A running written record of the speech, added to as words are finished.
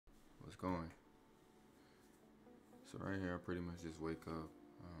going. So right here, I pretty much just wake up,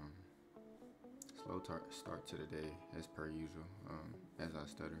 slow start to the day as per usual. As I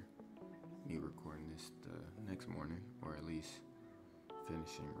stutter, me recording this the next morning, or at least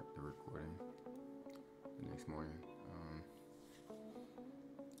finishing the recording the next morning.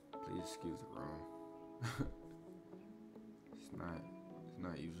 Please excuse the room. It's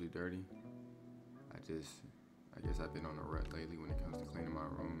not usually dirty. I guess I've been on a rut lately when it comes to cleaning my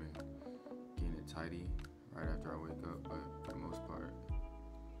room and getting it tidy right after I wake up. But for the most part,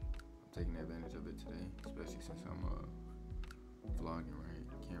 I'm taking advantage of it today, especially since I'm vlogging, right?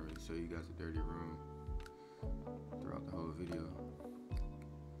 Can't really show you guys a dirty room throughout the whole video.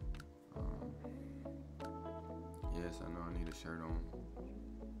 Yes, I know I need a shirt on,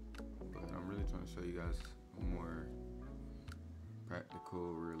 but I'm really trying to show you guys a more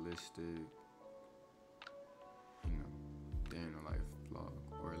practical, realistic, day in the life vlog,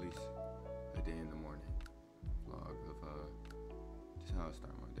 or at least a day in the morning vlog of just how I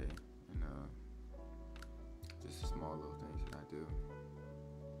start my day and just the small little things that I do.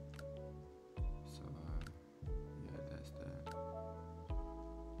 So yeah, that's that.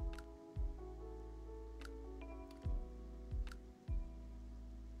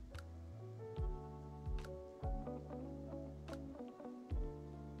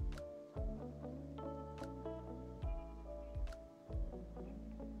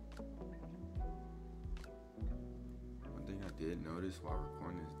 I did notice while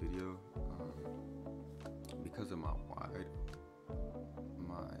recording this video, because of my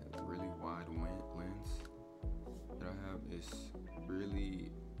really wide lens that I have, is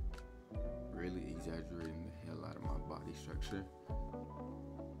really exaggerating the hell out of my body structure,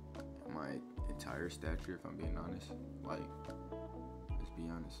 my entire stature, if I'm being honest. Like, let's be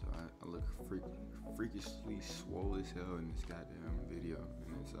honest, so I look freakishly swole as hell in this goddamn video,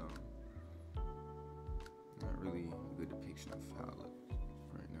 and it's not really a good depiction of how I look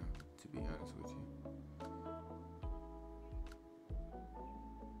right now, to be honest with you.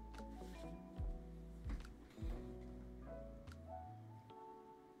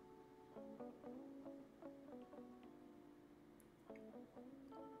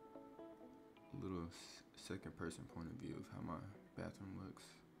 A little second person point of view of how my bathroom looks.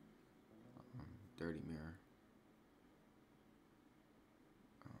 Dirty mirror,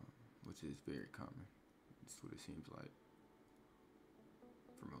 which is very common. That's what it seems like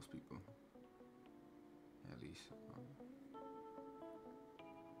for most people, at least.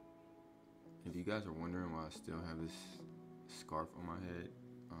 If you guys are wondering why I still have this scarf on my head,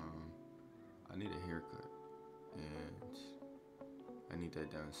 I need a haircut, and I need that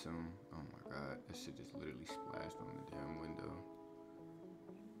done soon. Oh my god, that shit just literally splashed on the damn window.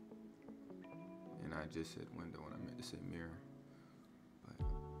 And I just said window when I meant to say mirror. But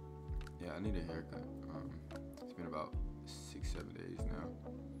yeah, I need a haircut. It's been about 6-7 days now.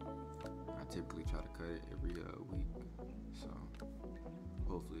 I typically try to cut it every week, so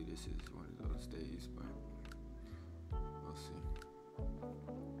hopefully this is one of those days, but we'll see.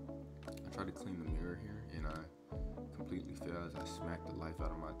 I tried to clean the mirror here, and I completely failed as I smacked the life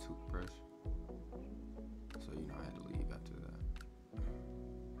out of my toothbrush. So I had to leave after that.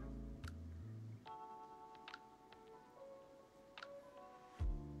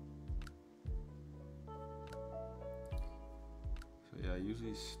 Yeah, I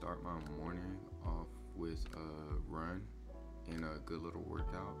usually start my morning off with a run and a good little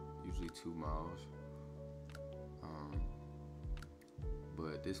workout, usually 2 miles.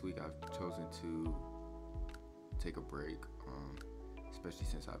 But this week I've chosen to take a break, especially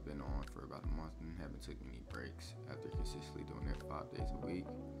since I've been on for about a month and haven't taken any breaks after consistently doing it 5 days a week.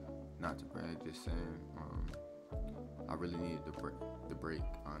 Not to brag, just saying. I really needed the break,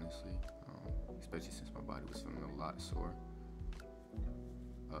 honestly, especially since my body was feeling a lot sore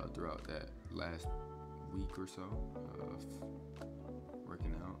throughout that last week or so of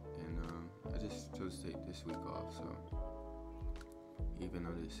working out, and I just chose to take this week off. So even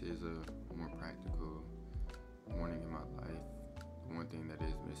though this is a more practical morning in my life, the one thing that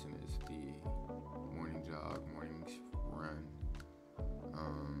is missing is the morning jog, morning run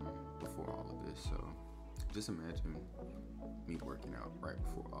before all of this. So just imagine me working out right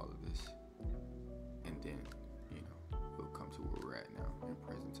before all of this, and then we'll come to where we're at now in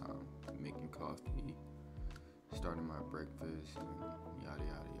present time, making coffee, starting my breakfast, and yada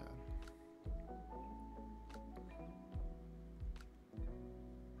yada yada.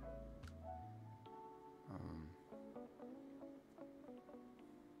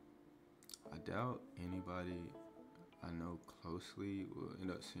 I doubt anybody I know closely will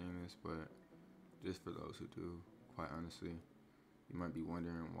end up seeing this, but just for those who do, quite honestly, you might be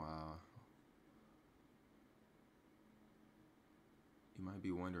wondering you might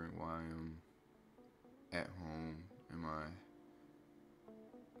be wondering why I'm at home in my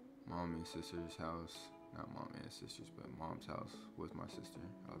mom and sister's house. Not mom and sister's, but mom's house with my sister,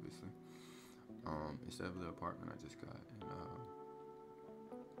 obviously. Instead of the apartment I just got.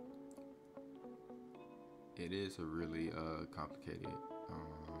 And it is a really complicated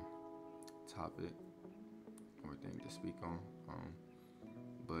topic or thing to speak on.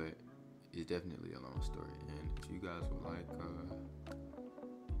 But it's definitely a long story. And if you guys would like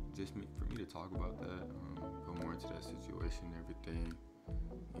for me to talk about that, go more into that situation and everything,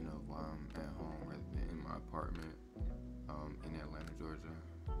 you know, while I'm at home rather than in my apartment in Atlanta, Georgia,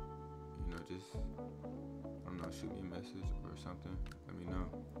 you know, just, I don't know, shoot me a message or something, let me know.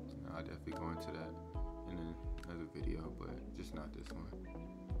 I'll definitely go into that in another video, but just not this one.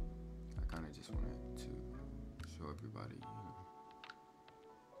 I kind of just wanted to show everybody, you know,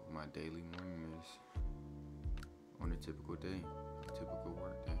 what my daily morning is on a typical day, a typical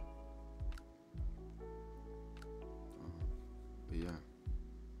work day. But yeah.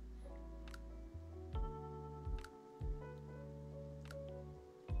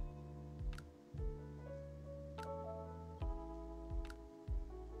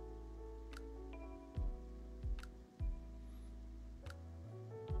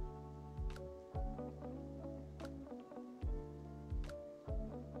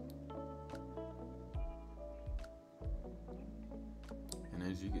 And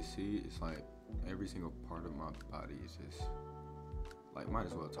as you can see, it's like every single part of my body is just, like, might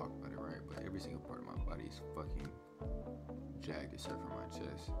as well talk about it, right? But every single part of my body is fucking jagged except for my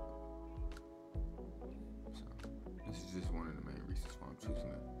chest. So this is just one of the main reasons why I'm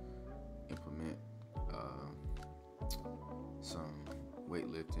choosing to implement some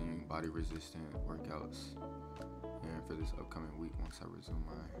weightlifting, body resistant workouts. And for this upcoming week, once I resume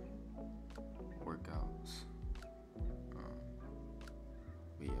my workouts.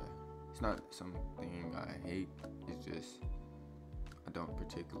 But yeah, it's not something I hate. It's just I don't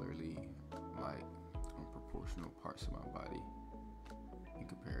particularly like unproportional parts of my body in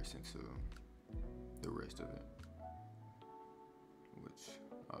comparison to the rest of it, which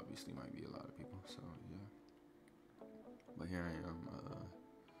obviously might be a lot of people. So yeah, but here I am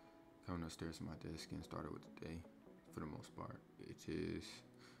coming upstairs to my desk and started with the day for the most part,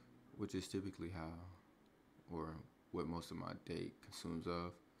 which is typically how or what most of my day consumes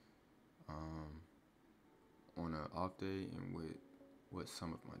of on an off day, and with what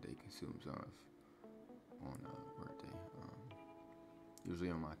some of my day consumes of on a work day. Usually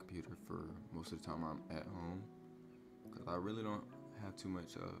on my computer for most of the time I'm at home, because I really don't have too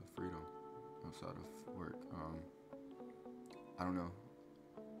much freedom outside of work. I don't know,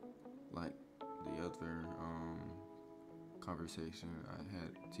 like the other conversation I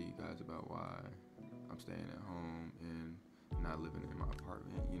had to you guys about why I'm staying at home and not living in my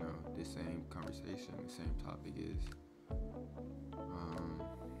apartment. You know, this same conversation, the same topic is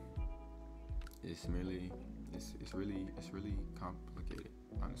it's really complicated,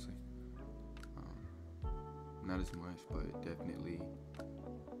 honestly. Not as much, but definitely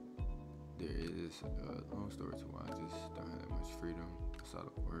there is a long story to why I just don't have that much freedom outside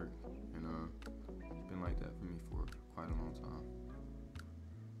of work, and it's been like that for me for quite a long time,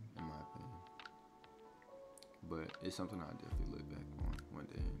 in my opinion. But it's something I definitely look back on one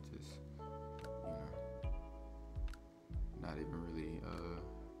day and just, you know, not even really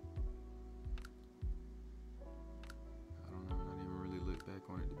look back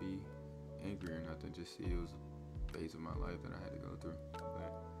on it to be angry or nothing, just see it was a phase of my life that I had to go through.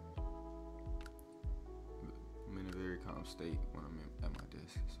 But I'm in a very calm state when I'm at my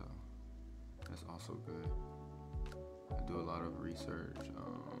desk, so that's also good. I do a lot of research,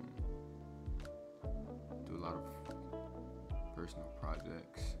 do a lot of personal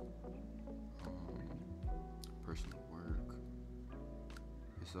projects, personal work.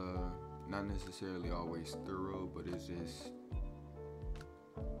 It's not necessarily always thorough, but it's just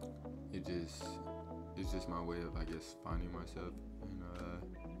my way of, I guess, finding myself and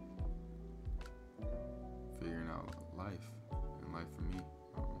figuring out life for me,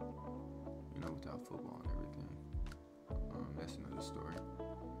 you know, without football and everything. That's another story.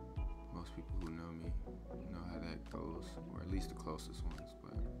 Most people who know me know how that goes, or at least the closest ones.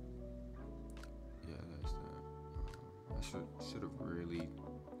 But yeah, that's that. I should have really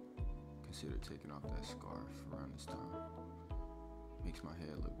considered taking off that scarf around this time. Makes my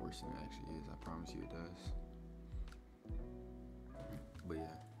head look worse than it actually is. I promise you it does. But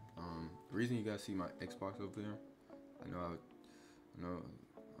yeah, the reason you guys see my Xbox over there, I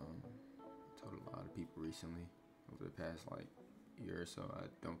told a lot of people recently over the past like year or so I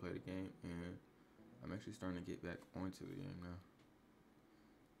don't play the game, and I'm actually starting to get back onto the game now.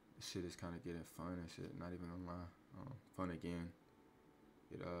 shit is kind of getting fun and shit. Not even gonna lie, fun again.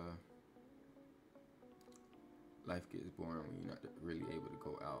 It life gets boring when you're not really able to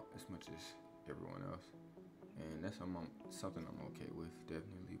go out as much as everyone else, and that's something I'm okay with,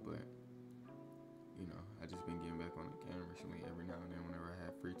 definitely. But you know, I just been getting back on the game recently. Every now and then, whenever I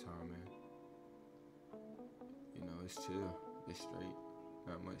have free time, man, you know, it's chill, it's straight,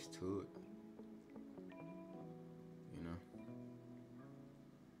 not much to it. You know,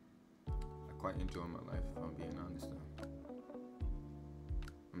 I quite enjoy my life, if I'm being honest though.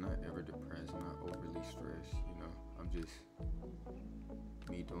 I'm not ever depressed, I'm not overly stressed, you know. I'm just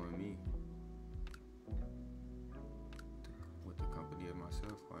me doing me with the company of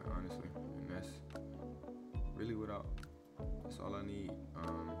myself, quite honestly. And that's really that's all I need.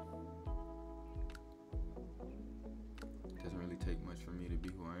 It doesn't really take much for me to be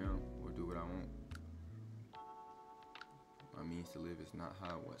who I am or do what I want. My means to live is not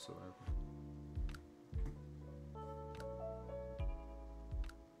high whatsoever.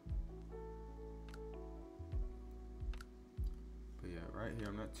 Right here,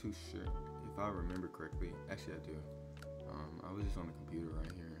 I'm not too sure if I remember correctly. Actually, I do. I was just on the computer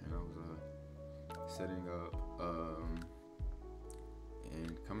right here, and I was setting up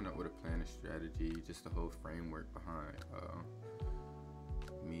and coming up with a plan, a strategy, just the whole framework behind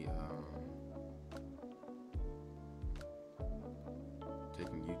me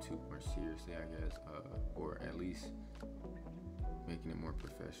taking YouTube more seriously, I guess, or at least making it more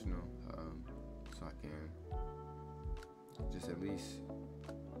professional, so I can just at least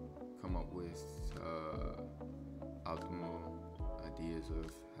come up with optimal ideas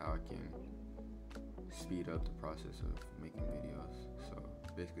of how I can speed up the process of making videos. So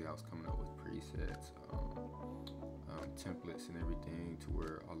basically I was coming up with presets, templates and everything, to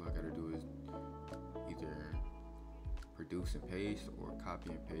where all I gotta do is either produce and paste or copy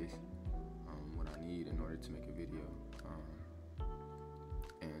and paste what I need in order to make a video,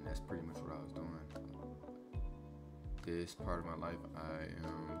 and that's pretty much what I was doing. This part of my life, I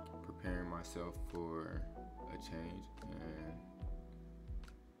am preparing myself for a change, and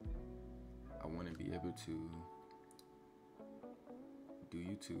I want to be able to do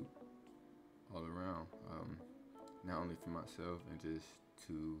YouTube all around, not only for myself and just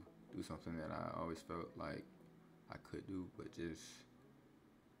to do something that I always felt like I could do, but just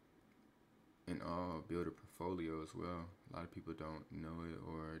in all build a portfolio as well. A lot of people don't know it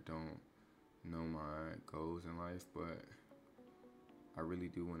or don't know my goals in life, but I really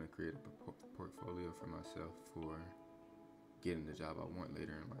do want to create a portfolio for myself for getting the job I want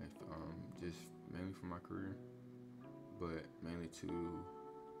later in life, just mainly for my career, but mainly to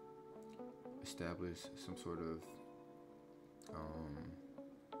establish some sort of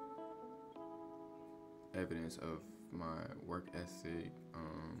evidence of my work ethic,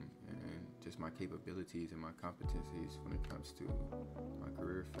 and just my capabilities and my competencies when it comes to my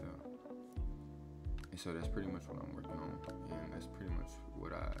career field. And so that's pretty much what I'm working on, and that's pretty much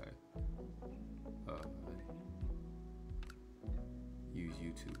what I use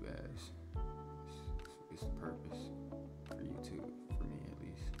YouTube as. It's the purpose for YouTube, for me at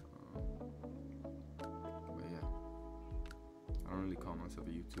least. But yeah, I don't really call myself a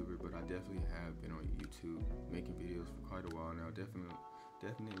YouTuber, but I definitely have been on YouTube making videos for quite a while now.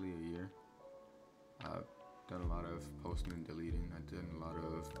 Definitely a year. I've done a lot of posting and deleting. I've done a lot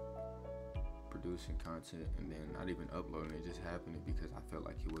of producing content and then not even uploading it, just happening because I felt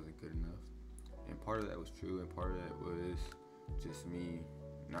like it wasn't good enough. And part of that was true, and part of that was just me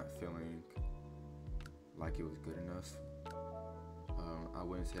not feeling like it was good enough. I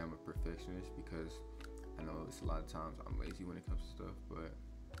wouldn't say I'm a perfectionist, because I know it's a lot of times I'm lazy when it comes to stuff, but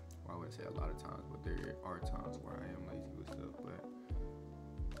well, I wouldn't say a lot of times, but there are times where I am lazy with stuff. But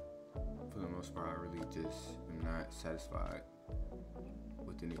for the most part, I really just am not satisfied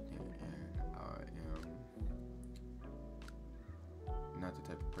with anything, and I am not the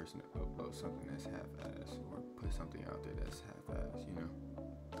type of person to upload something that's half-assed or put something out there that's half-assed, you know?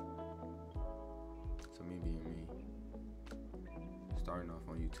 So me being me, starting off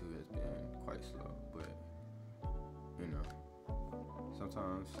on YouTube has been quite slow, but you know,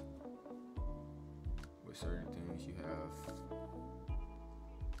 sometimes with certain things you have,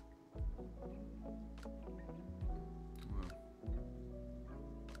 well,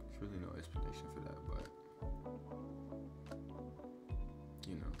 there's really no explanation for that, but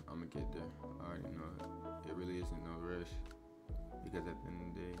you know, I'm gonna get there. I already know it really isn't no rush, because at the end of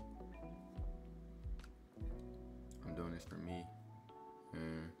the day, I'm doing this for me,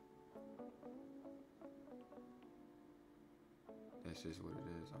 and that's just what it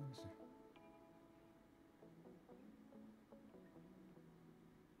is, honestly.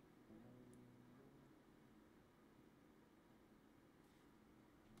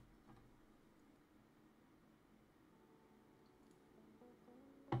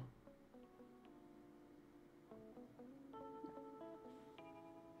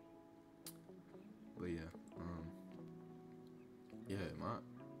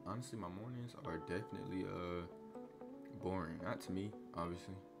 Honestly, my mornings are definitely boring. Not to me,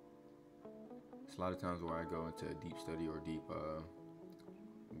 obviously. It's a lot of times where I go into a deep study or deep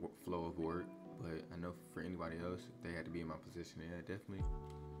flow of work, but I know for anybody else, if they had to be in my position, they'd definitely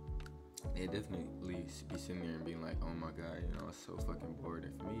be sitting there and being like, oh my god, it's so fucking bored.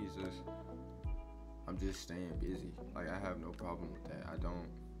 And for me, it's just, I'm just staying busy. Like, I have no problem with that.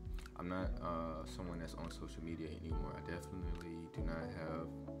 I'm not someone that's on social media anymore. I definitely do not have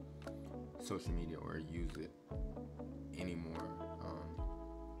social media or use it anymore.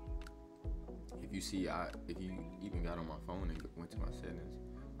 If you even got on my phone and went to my settings,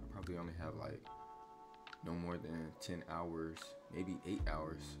 I probably only have like no more than 10 hours, maybe 8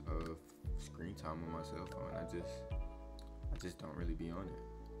 hours of screen time on my cell phone. I just don't really be on it.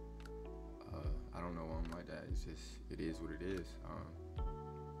 I don't know why I'm like that. It's just, it is what it is.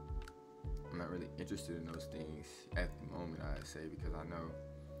 I'm not really interested in those things at the moment, I say, because I know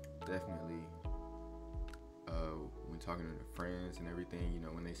definitely when talking to friends and everything,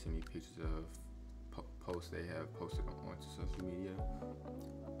 when they send me pictures of posts they have posted onto social media,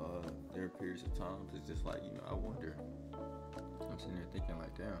 there are periods of times it's just like, I wonder. I'm sitting there thinking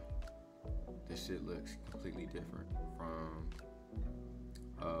like, damn, this shit looks completely different from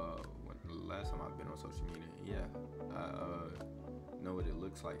when the last time I've been on social media. Yeah, I know what it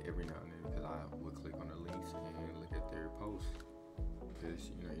looks like every now and then because I would click on the links and look at their posts,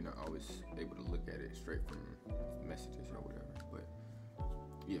 because you're not always able to look at it straight from messages or whatever. But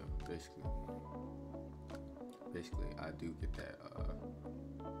yeah, basically I do get that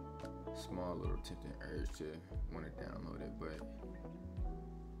small little tempting urge to want to download it, but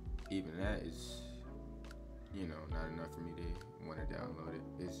even that is not enough for me to want to download it.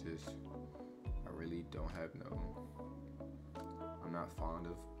 It's just, I really don't have I'm not fond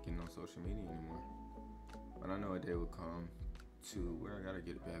of getting on social media anymore. But I know a day will come to where I gotta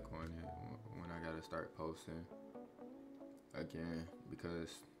get back on it, when I gotta start posting again,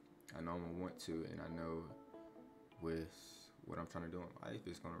 because I know I'm gonna want to, and I know with what I'm trying to do in life,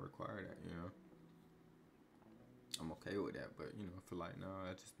 it's gonna require that, I'm okay with that, but I feel like, no,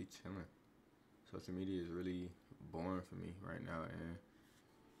 I just be chilling. Social media is really boring for me right now, and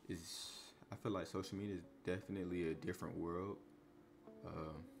I feel like social media is definitely a different world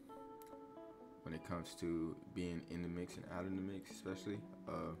when it comes to being in the mix and out of the mix, especially.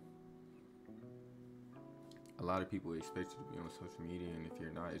 A lot of people expect you to be on social media, and if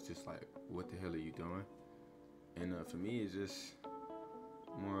you're not, it's just like, what the hell are you doing? And for me, it's just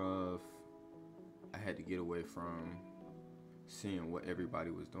more of, I had to get away from seeing what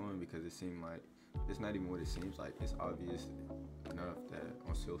everybody was doing, because it seemed like, it's not even what it seems like. It's obvious enough that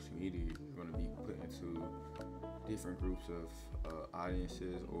on social media, you're going to be put into different groups of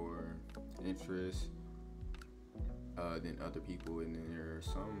audiences or interests than other people, and then there are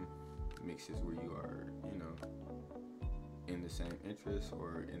some mixes where you are, in the same interests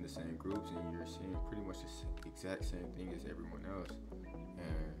or in the same groups, and you're seeing pretty much the exact same thing as everyone else,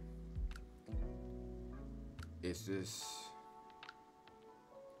 and it's just,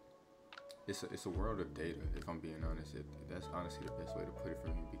 it's a world of data, if I'm being honest. That's honestly the best way to put it for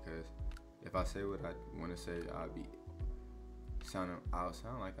me, because if I say what I want to say, I'll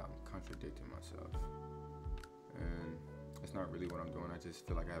sound like I'm contradicting myself, and it's not really what I'm doing. I just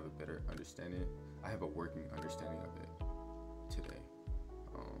feel like I have a better understanding. I have a working understanding of it today,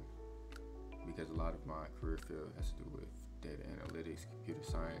 because a lot of my career field has to do with data analytics, computer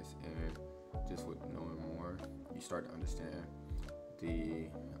science, and just with knowing more, you start to understand the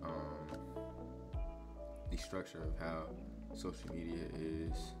structure of how social media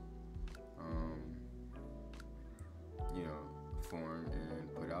is, formed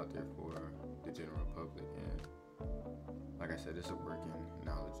and put out there for the general public. And like I said, it's a working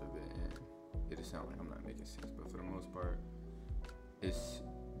knowledge of it, and it'll sound like I'm not making sense, but for the most part, it's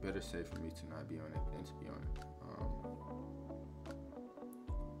better safe for me to not be on it than to be on it.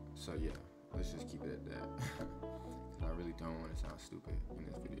 So yeah, let's just keep it at that. Cause I really don't want to sound stupid in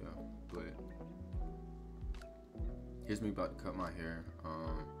this video. But here's me about to cut my hair.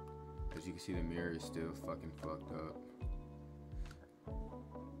 As you can see, the mirror is still fucking fucked up.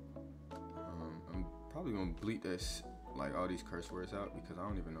 I'm probably gonna bleep this, like, all these curse words out, because I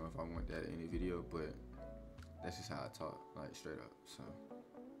don't even know if I want that in any video, but that's just how I talk, like, straight up. So,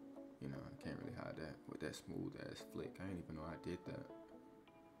 I can't really hide that with that smooth ass flick. I didn't even know I did that.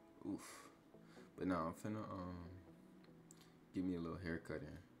 Oof. But now I'm finna give me a little haircut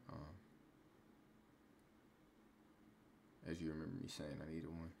in. As you remember me saying, I needed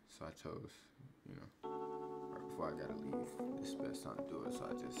one, so I chose, right before I gotta leave, this is the best time to do it. So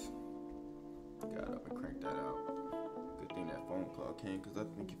I just got up and cranked that out, Good thing that phone call came, because I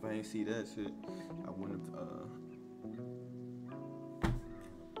think if I ain't see that shit, I wouldn't have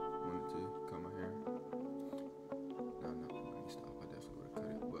wanted to cut my hair. No, let me stop. I definitely would have cut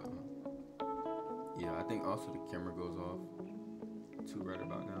it. But yeah, I think also the camera goes off too right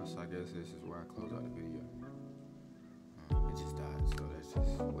about now, so I guess this is where I close out the video. It just died, so that's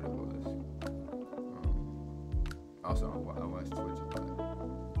just what it was. Also, I watch Twitch a lot.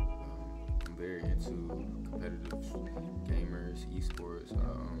 I'm very into competitive gamers, esports,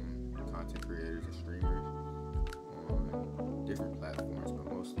 content creators, and streamers on different platforms, but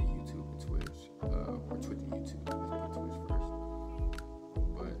mostly YouTube and Twitch, or Twitch and YouTube. Let's put Twitch first.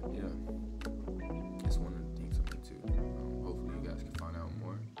 But yeah, that's one of the things I'm into. Hopefully, you guys can find out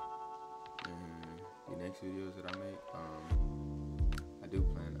more in the next videos that I make. I do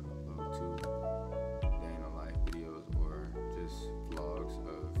plan to upload 2 day in a life videos or just vlogs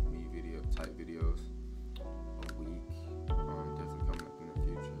of me type videos a week. Definitely coming up in the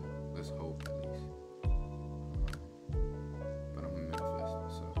future. Let's hope at least. But I'm a manifesting,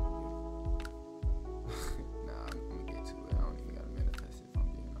 so yeah. Nah, I'm gonna get to it. I don't even gotta manifest it if I'm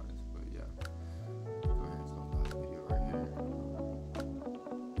being honest. But yeah, go ahead and stop the video right here.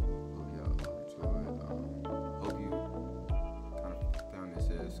 Hope y'all enjoyed. Hope you kind of found this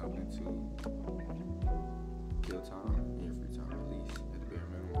as something to kill time in your free time, at least at the bare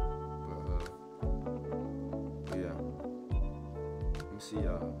minimum. But yeah, let me see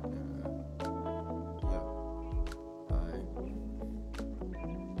y'all